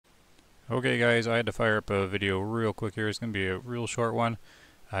Okay guys, I had to fire up a video real quick here. It's going to be a real short one.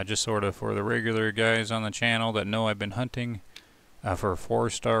 Just sort of for the regular guys on the channel that know I've been hunting for a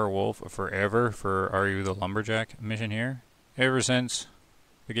 4-star wolf forever for Are You the Lumberjack mission here. Ever since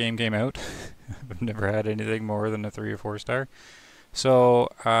the game came out. I've never had anything more than a 3 or 4 star. So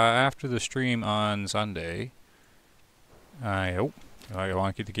after the stream on Sunday, I want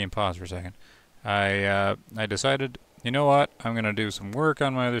to keep the game paused for a second. I decided, you know what, I'm going to do some work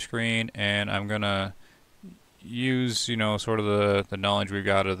on my other screen, and I'm going to use, you know, sort of the knowledge we've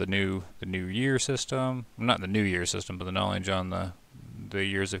got of the new year system. Not the new year system, but the knowledge on the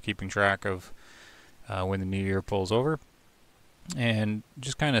years of keeping track of when the new year pulls over. And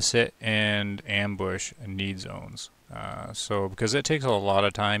just kind of sit and ambush need zones. So because it takes a lot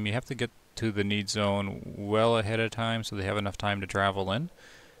of time, you have to get to the need zone well ahead of time so they have enough time to travel in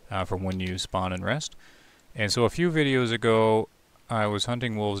from when you spawn and rest. And so a few videos ago, I was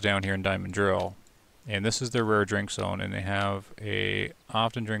hunting wolves down here in Diamond Drill, and this is their rare drink zone, and they have a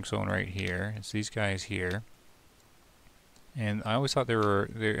often drink zone right here. It's these guys here. And I always thought they were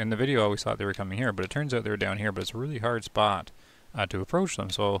in the video. I always thought they were coming here, but it turns out they were down here. But it's a really hard spot to approach them.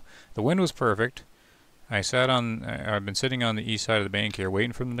 So the wind was perfect. I've been sitting on the east side of the bank here,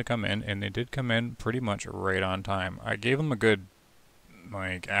 waiting for them to come in, and they did come in pretty much right on time. I gave them a good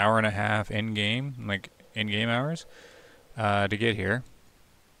like hour and a half in game, in-game hours, to get here.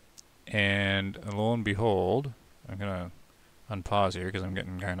 And lo and behold, I'm gonna unpause here because I'm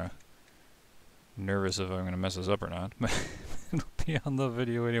getting kind of nervous if I'm gonna mess this up or not. But it'll be on the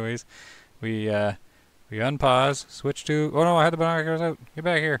video anyways. We unpause, switch to. Oh no, I had the binoculars out. Get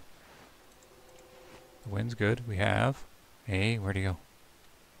back here. The wind's good. We have. Hey, where'd he go?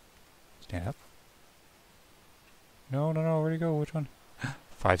 Stand up. No, where'd he go? Which one?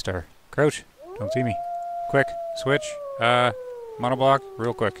 5-star. Crouch. Don't see me. Quick. Switch. Monoblock.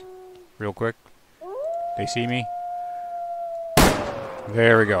 Real quick. They see me.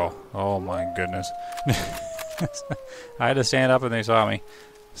 There we go. Oh my goodness. I had to stand up and they saw me.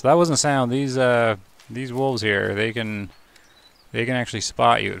 So that wasn't sound. These wolves here, they can actually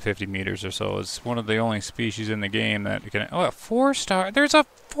spot you at 50 meters or so. It's one of the only species in the game that can. Oh, a 4-star. There's a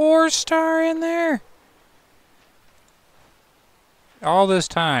 4-star in there. All this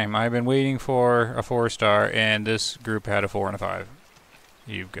time, I've been waiting for a 4-star, and this group had a 4 and a 5.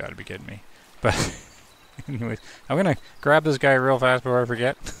 You've got to be kidding me. But anyways, I'm going to grab this guy real fast before I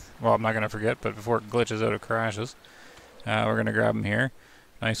forget. Well, I'm not going to forget, but before it glitches out, it crashes. We're going to grab him here.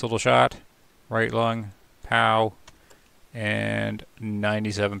 Nice little shot. Right lung. Pow. And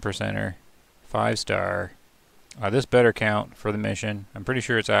 97%er. 5-star. This better count for the mission. I'm pretty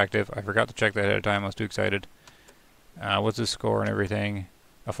sure it's active. I forgot to check that ahead of time. I was too excited. What's his score and everything?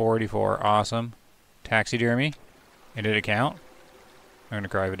 A 484. Awesome. Taxidermy. And did it count? I'm going to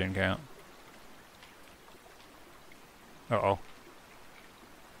cry if it didn't count. Uh-oh.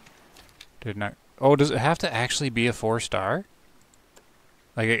 Did not... Oh, does it have to actually be a 4-star?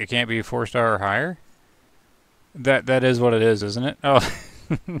 Like, it can't be a 4-star or higher? That is what it is, isn't it? Oh,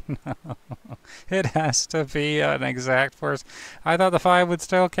 no. It has to be an exact 4. I thought the 5 would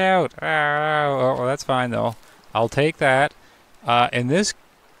still count. Oh, well, that's fine, though. I'll take that. In this...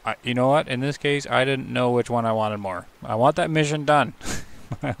 you know what? In this case, I didn't know which one I wanted more. I want that mission done.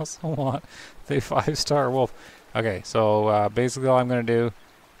 I also want the 5-star wolf. Okay, so basically all I'm going to do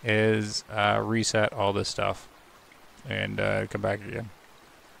is reset all this stuff and come back again.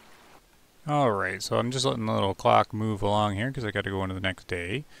 Alright, so I'm just letting the little clock move along here because I got to go into the next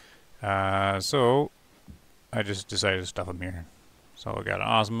day. So I just decided to stuff them here. So we got an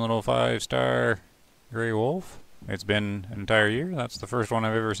awesome little 5-star gray wolf. It's been an entire year. That's the first one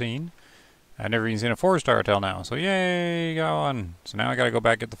I've ever seen. I've never even seen a 4-star till now. So yay, got one. So now I got to go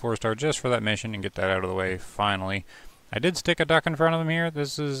back get the 4-star just for that mission and get that out of the way finally. I did stick a duck in front of them here.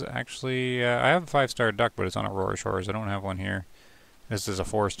 This is actually, I have a 5-star duck, but it's on Aurora Shores. I don't have one here. This is a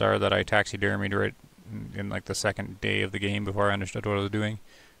 4-star that I taxidermied right in like the second day of the game before I understood what I was doing.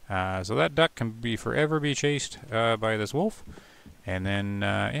 So that duck can forever be chased by this wolf. And then,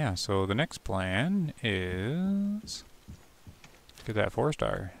 yeah, so the next plan is get that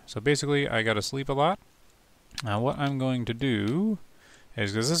 4-star. So basically, I got to sleep a lot. What I'm going to do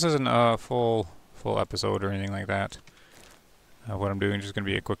is, because this isn't a full episode or anything like that, what I'm doing is just going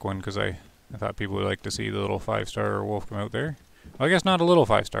to be a quick one because I thought people would like to see the little 5-star wolf come out there. Well, I guess not a little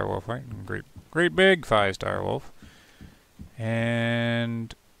 5-star wolf, right? Great big 5-star wolf.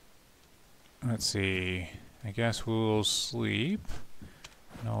 And let's see. I guess we'll sleep.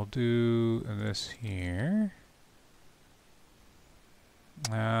 And I'll do this here.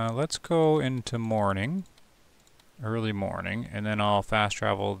 Let's go into morning. Early morning. And then I'll fast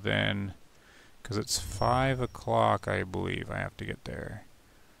travel then because it's 5 o'clock, I believe. I have to get there.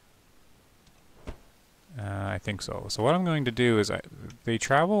 I think so. So what I'm going to do is they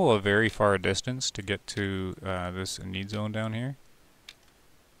travel a very far distance to get to this need zone down here.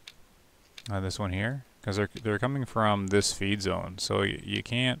 This one here, because they're coming from this feed zone. So you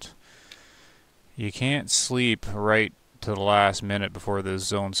can't sleep right to the last minute before this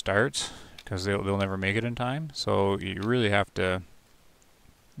zone starts, because they'll never make it in time. So you really have to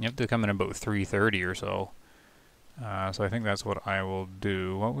come in about 3:30 or so. So I think that's what I will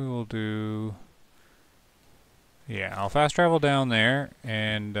do. What we will do. Yeah, I'll fast travel down there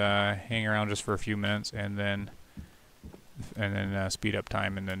and hang around just for a few minutes, and then speed up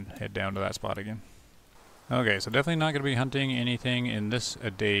time, and then head down to that spot again. Okay, so definitely not going to be hunting anything in this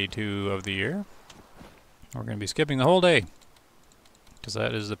day 2 of the year. We're going to be skipping the whole day, because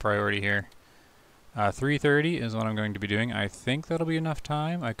that is the priority here. 3:30 is what I'm going to be doing. I think that'll be enough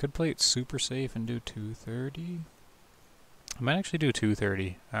time. I could play it super safe and do 2:30. I might actually do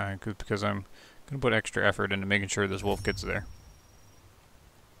 2:30 because I'm going to put extra effort into making sure this wolf gets there.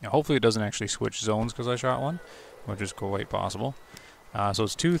 Now, hopefully it doesn't actually switch zones because I shot one, which is quite possible. So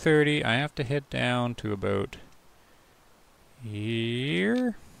it's 2:30. I have to head down to about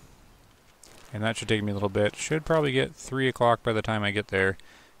here, and that should take me a little bit. Should probably get 3 o'clock by the time I get there,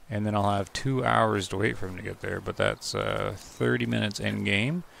 and then I'll have 2 hours to wait for him to get there. But that's 30 minutes in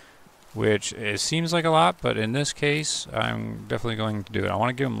game, which it seems like a lot, but in this case, I'm definitely going to do it. I want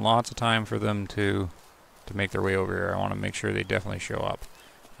to give them lots of time for them to make their way over here. I want to make sure they definitely show up.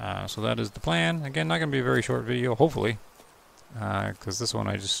 So that is the plan. Again, not going to be a very short video, hopefully, because this one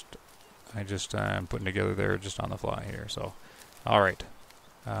I just am putting together there just on the fly here. So, all right,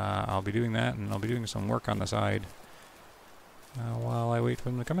 I'll be doing that, and I'll be doing some work on the side while I wait for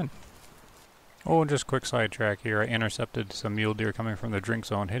them to come in. Oh, and just quick sidetrack here. I intercepted some mule deer coming from the drink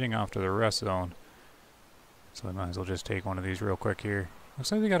zone, heading off to the rest zone. So I might as well just take one of these real quick here.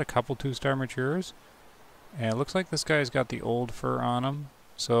 Looks like they got a couple 2-star matures. And it looks like this guy's got the old fur on him.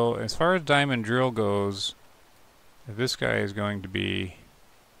 So as far as diamond drill goes, this guy is going to be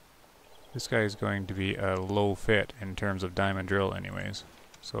a low fit in terms of diamond drill anyways.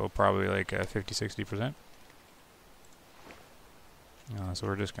 So probably like 50-60%. So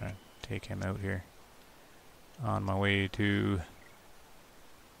we're just gonna take him out here on my way to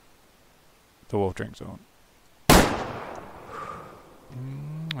the wolf drink zone. I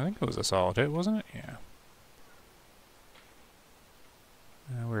think it was a solid hit, wasn't it? Yeah.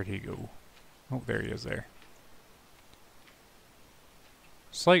 Where'd he go? Oh, there he is there.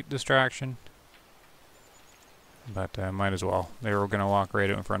 Slight distraction, but might as well. They were gonna walk right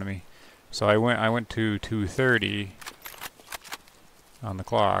out in front of me. So I went to 2:30 on the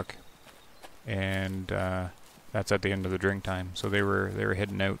clock, and that's at the end of the drink time. So they were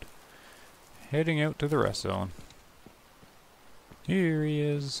heading out to the rest zone. Here he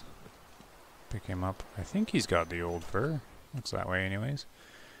is. Pick him up. I think he's got the old fur. Looks that way anyways.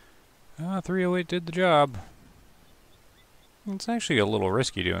 308 did the job. It's actually a little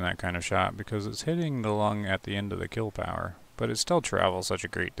risky doing that kind of shot because it's hitting the lung at the end of the kill power, but it still travels such a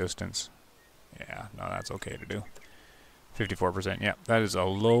great distance. Yeah, no, that's okay to do. 54%, yeah, that is a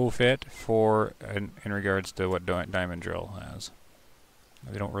low fit for in regards to what diamond drill has.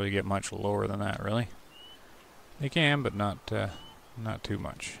 They don't really get much lower than that, really. They can, but not too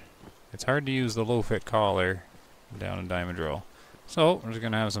much. It's hard to use the low fit collar down in diamond drill. So we're just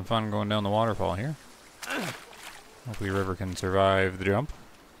gonna have some fun going down the waterfall here. Hopefully River can survive the jump,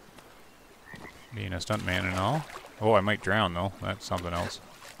 being a stuntman and all. Oh, I might drown though. That's something else.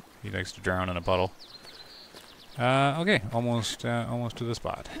 He likes to drown in a puddle. Okay, almost to the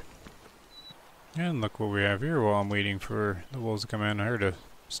spot. And look what we have here while I'm waiting for the wolves to come in. I heard a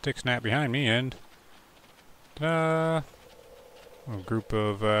stick snap behind me, and a group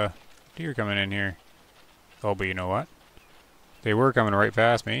of deer coming in here. Oh, but you know what? They were coming right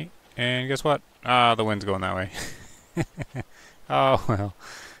past me, and guess what? The wind's going that way. Oh well,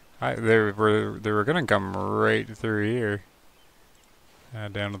 they were gonna come right through here,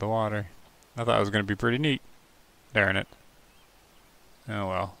 down to the water. I thought it was gonna be pretty neat. Darn it. Oh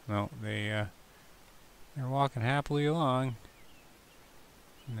well, no, they're walking happily along,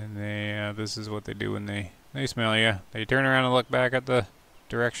 and then this is what they do when they smell you. They turn around and look back at the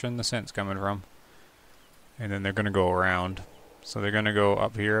direction the scent's coming from, and then they're gonna go around. So they're going to go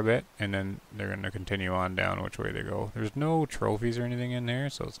up here a bit, and then they're going to continue on down which way they go. There's no trophies or anything in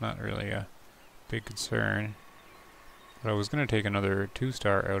there, so it's not really a big concern. But I was going to take another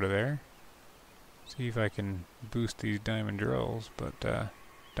 2-star out of there. See if I can boost these diamond drills, but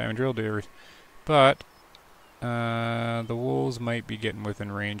diamond drill deers. But The wolves might be getting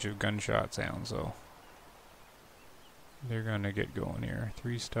within range of gunshot sounds, so they're gonna get going here.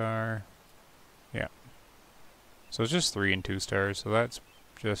 3-star. Yeah. So it's just 3 and 2 stars, so that's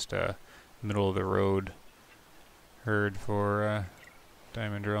just a middle of the road herd for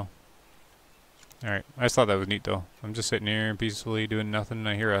diamond drill. Alright, I just thought that was neat though. I'm just sitting here peacefully doing nothing, and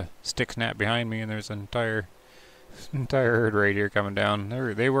I hear a stick snap behind me, and there's an entire herd right here coming down.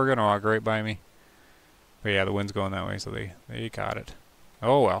 They were gonna walk right by me. But yeah, the wind's going that way, so they caught it.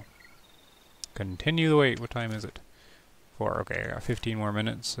 Oh well. Continue the wait. What time is it? 4. Okay, I got 15 more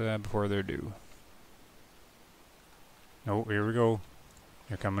minutes before they're due. Oh, here we go.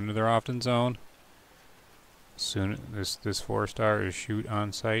 They're coming to their often zone. Soon this 4-star is shoot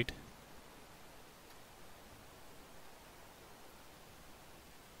on sight.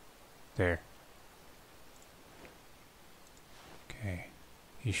 There. Okay.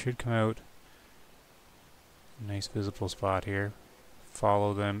 He should come out. Nice visible spot here.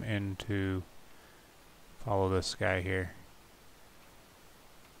 Follow them into... Follow this guy here.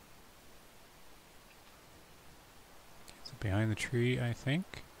 Is it behind the tree, I think?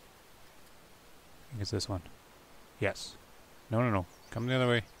 I think it's this one. Yes. No. Come the other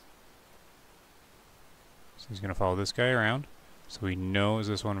way. So he's going to follow this guy around. So he knows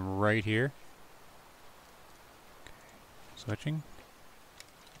this one right here. Okay. Switching.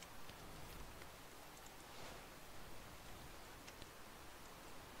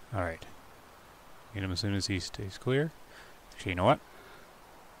 Alright. Get him as soon as he stays clear. Actually, you know what?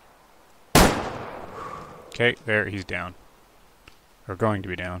 Okay, there, he's down. Or going to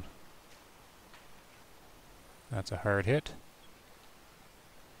be down. That's a hard hit.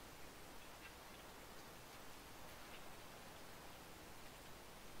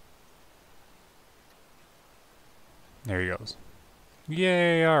 There he goes.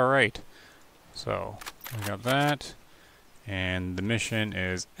 Yay, alright. So, we got that. And the mission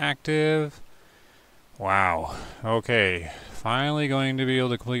is active. Wow. Okay. Finally going to be able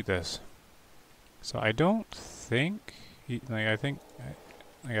to complete this. So I don't think I think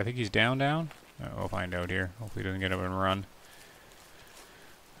he's down. We'll find out here. Hopefully he doesn't get up and run.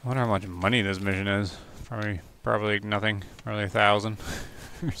 I wonder how much money this mission is. Probably nothing. Probably 1,000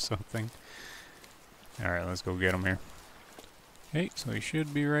 or something. Alright, let's go get him here. Okay, so he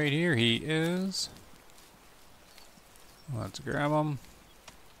should be right here. He is. Let's grab him.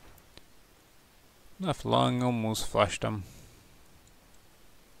 Left lung almost flushed him.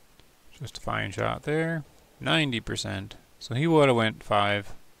 Just a fine shot there. 90%. So he would have went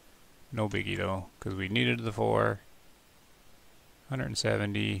 5. No biggie though, because we needed the 4.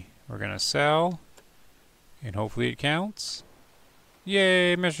 170. We're going to sell. And hopefully it counts.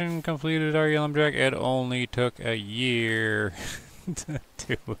 Yay! Mission completed, our yellow jack. It only took a year to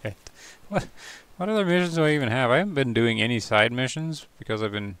do it. What other missions do I even have? I haven't been doing any side missions because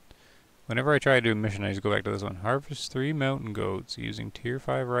I've been... Whenever I try to do a mission, I just go back to this one. Harvest 3 mountain goats using tier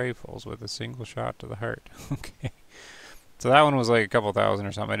 5 rifles with a single shot to the heart. Okay. So that one was like a couple thousand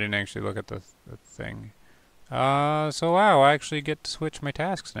or something. I didn't actually look at the thing. So wow, I actually get to switch my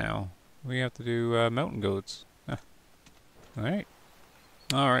tasks now. We have to do mountain goats. Alright.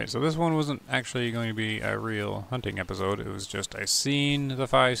 Alright, so this one wasn't actually going to be a real hunting episode. It was just I seen the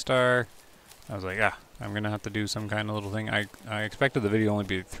 5-star. I was like, I'm going to have to do some kind of little thing. I expected the video only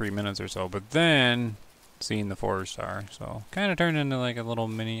be 3 minutes or so, but then seen the 4-star. So kind of turned into like a little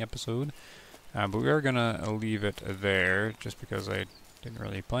mini episode. But we are going to leave it there just because I didn't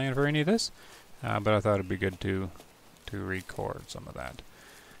really plan for any of this. But I thought it'd be good to record some of that.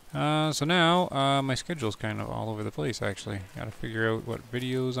 So now, my schedule's kind of all over the place, actually. Gotta figure out what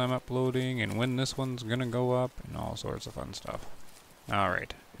videos I'm uploading and when this one's gonna go up and all sorts of fun stuff.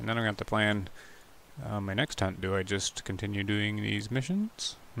 Alright, and then I'm gonna have to plan my next hunt. Do I just continue doing these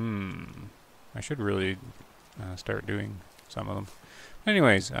missions? I should really start doing some of them.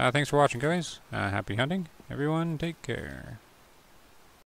 Anyways, thanks for watching, guys. Happy hunting. Everyone, take care.